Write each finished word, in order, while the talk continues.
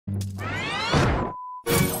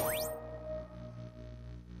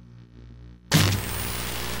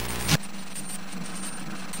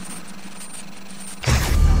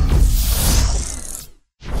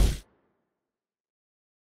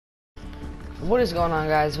What is going on,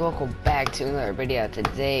 guys? Welcome back to another video.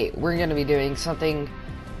 Today we're going to be doing something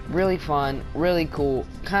really fun, really cool,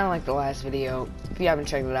 kind of like the last video. If you haven't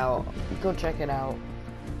checked it out, go check it out.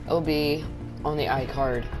 It'll be on the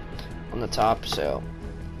iCard on the top, so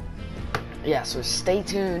yeah, so stay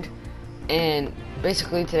tuned. And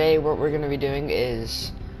basically today what we're going to be doing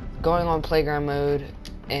is going on playground mode,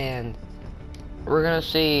 and we're going to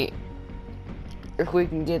see if we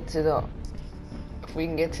can get to the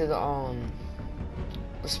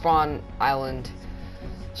spawn island.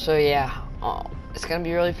 So yeah, it's gonna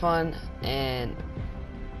be really fun, and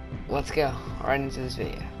let's go right into this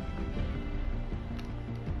video.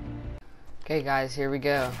 Okay guys, here we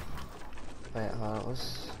go. Wait, hold on,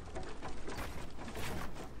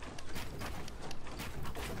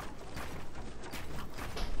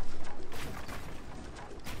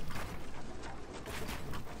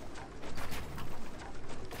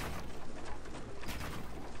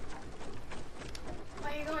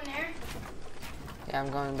 yeah, I'm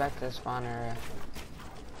going back to the spawn area.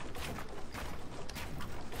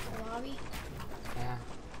 The lobby? Yeah.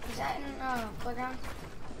 Is that in playground?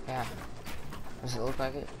 Yeah. Does it look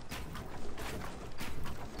like it?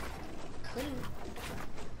 Could.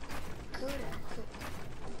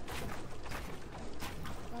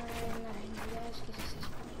 I'm not angry, guys, because this is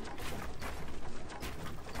funny.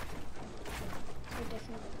 We're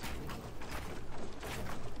definitely.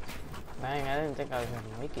 Dang, I didn't think I was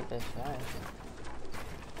gonna make it this fast.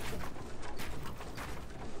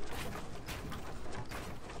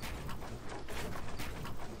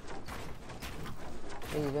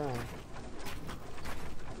 What are you doing?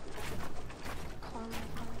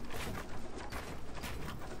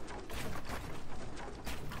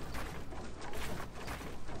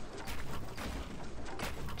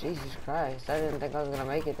 Jesus Christ, I didn't think I was gonna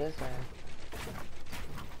make it this fast.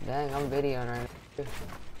 Dang, I'm videoing right now.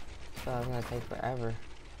 So it's gonna take forever.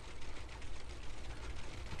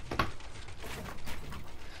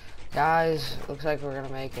 Guys, looks like we're gonna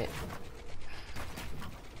make it.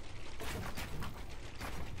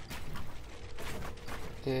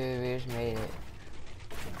 Dude, we just made it.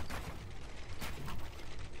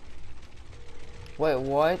 Wait,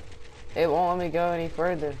 what? It won't let me go any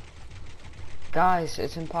further. Guys,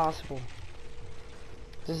 it's impossible.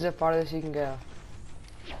 This is the farthest you can go.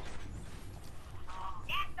 That's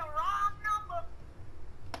the wrong number.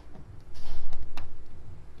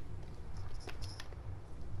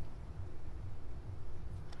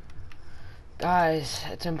 Guys,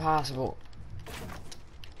 it's impossible.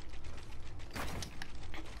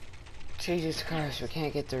 Jesus Christ, we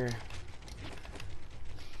can't get through.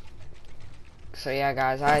 So yeah,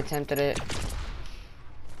 guys, I attempted it.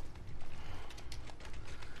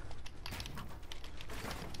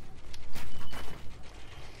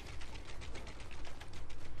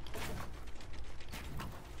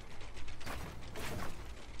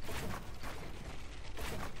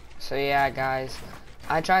 So yeah, guys,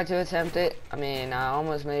 I tried to attempt it. I mean, I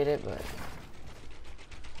almost made it, but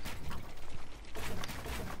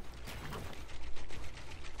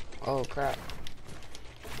oh crap.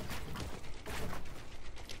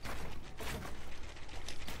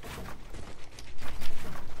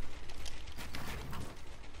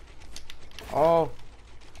 Oh.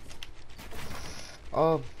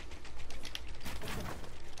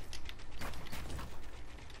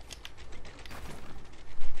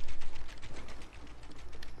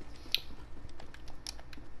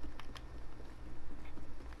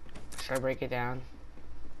 Should I break it down?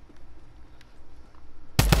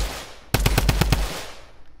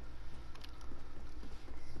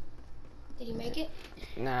 Did you make it?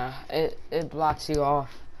 Nah, it blocks you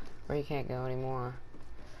off where you can't go anymore.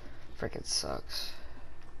 Freaking sucks.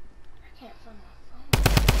 I can't find my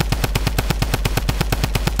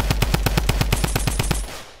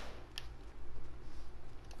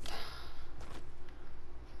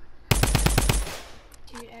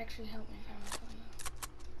phone. Dude, actually help me find my phone.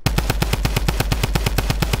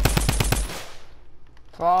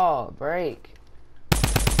 Fall, break.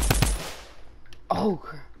 Oh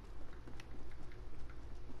crap.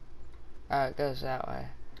 It goes that way.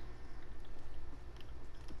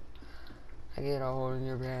 I get a hold in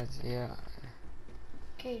your pants, yeah.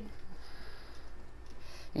 Okay.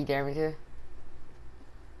 You dare me to?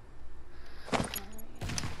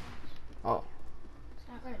 Oh. It's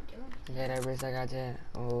not gonna do anything. Get every I got 10.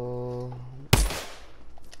 Oh.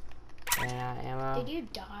 Ran out of ammo. Did you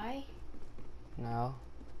die? No.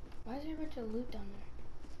 Why is there a bunch of loot down there?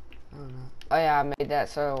 I don't know. Oh yeah, I made that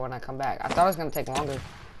so when I come back. I thought it was gonna take longer.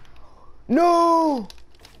 No!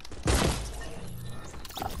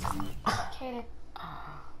 Kaden.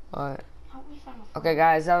 What? Help me find my phone? Okay,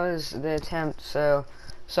 guys, that was the attempt. So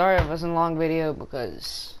sorry it wasn't a long video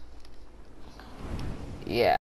because yeah.